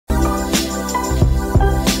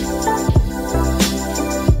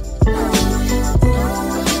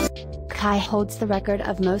Kai holds the record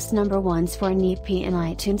of most number ones for an EP in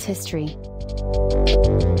iTunes history.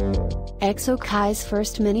 EXO Kai's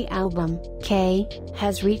first mini-album, 𝐃𝐢𝐬𝐜𝐸,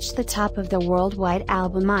 has reached the top of the worldwide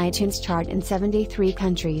album iTunes chart in 73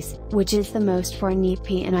 countries, which is the most for an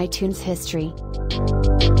EP in iTunes history.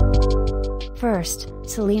 First,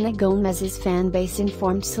 Selena Gomez's fanbase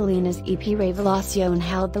informed Selena's EP Revelación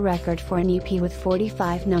held the record for an EP with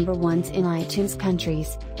 45 number ones in iTunes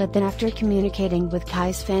countries, but then after communicating with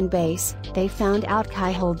Kai's fanbase, they found out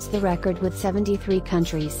Kai holds the record with 73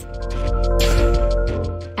 countries.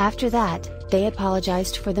 After that, they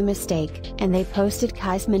apologized for the mistake, and they posted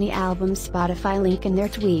Kai's mini-album's Spotify link in their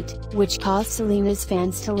tweet, which caused Selena's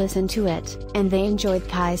fans to listen to it, and they enjoyed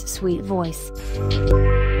Kai's sweet voice.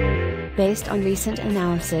 Based on recent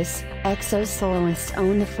analysis, EXO's soloists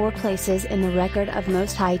own the 4 places in the record of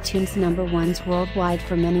most iTunes number ones worldwide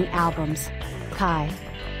for mini-albums. Kai,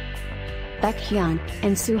 Baekhyun,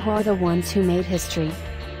 and Suho are the ones who made history.